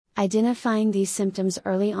Identifying these symptoms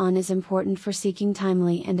early on is important for seeking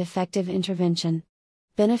timely and effective intervention.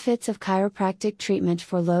 Benefits of chiropractic treatment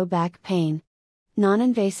for low back pain.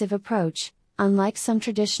 Non-invasive approach. Unlike some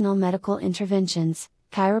traditional medical interventions,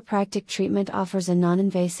 chiropractic treatment offers a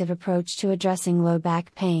non-invasive approach to addressing low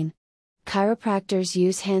back pain. Chiropractors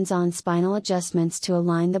use hands-on spinal adjustments to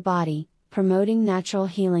align the body, promoting natural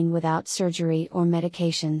healing without surgery or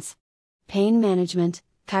medications. Pain management.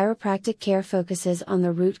 Chiropractic care focuses on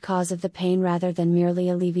the root cause of the pain rather than merely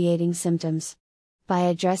alleviating symptoms. By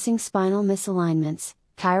addressing spinal misalignments,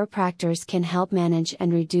 chiropractors can help manage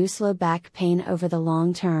and reduce low back pain over the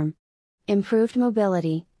long term. Improved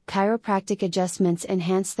mobility. Chiropractic adjustments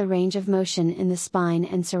enhance the range of motion in the spine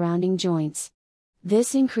and surrounding joints.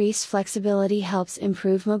 This increased flexibility helps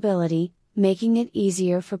improve mobility, making it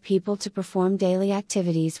easier for people to perform daily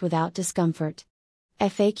activities without discomfort.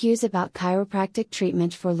 FAQs about chiropractic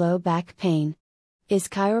treatment for low back pain. Is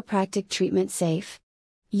chiropractic treatment safe?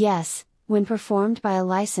 Yes, when performed by a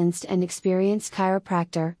licensed and experienced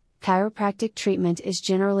chiropractor, chiropractic treatment is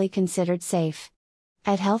generally considered safe.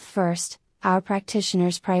 At Health First, our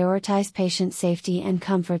practitioners prioritize patient safety and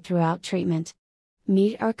comfort throughout treatment.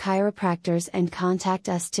 Meet our chiropractors and contact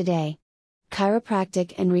us today.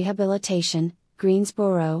 Chiropractic and Rehabilitation,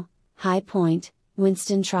 Greensboro, High Point,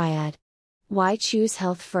 Winston Triad. Why choose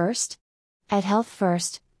Health First? At Health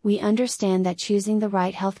First, we understand that choosing the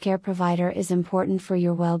right healthcare provider is important for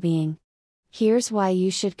your well-being. Here's why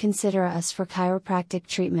you should consider us for chiropractic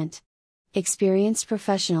treatment. Experienced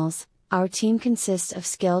professionals. Our team consists of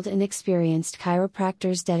skilled and experienced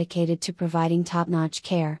chiropractors dedicated to providing top-notch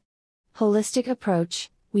care. Holistic approach.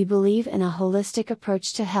 We believe in a holistic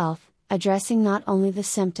approach to health, addressing not only the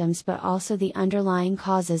symptoms but also the underlying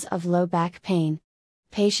causes of low back pain.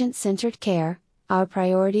 Patient-centered care. Our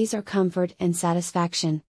priorities are comfort and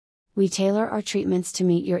satisfaction. We tailor our treatments to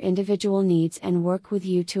meet your individual needs and work with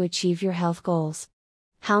you to achieve your health goals.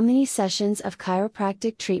 How many sessions of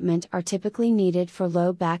chiropractic treatment are typically needed for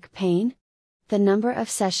low back pain? The number of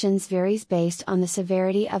sessions varies based on the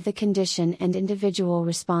severity of the condition and individual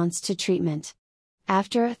response to treatment.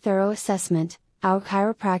 After a thorough assessment, our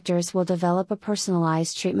chiropractors will develop a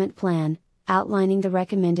personalized treatment plan, outlining the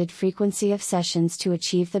recommended frequency of sessions to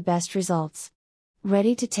achieve the best results.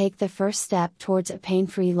 Ready to take the first step towards a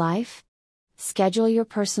pain-free life? Schedule your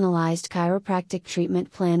personalized chiropractic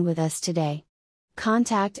treatment plan with us today.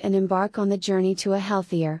 Contact and embark on the journey to a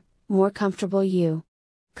healthier, more comfortable you.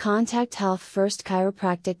 Contact Health First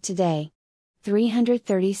Chiropractic today.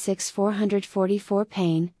 336 444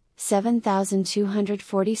 Payne,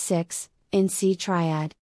 7246, NC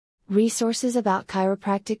Triad. Resources about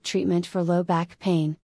chiropractic treatment for low back pain.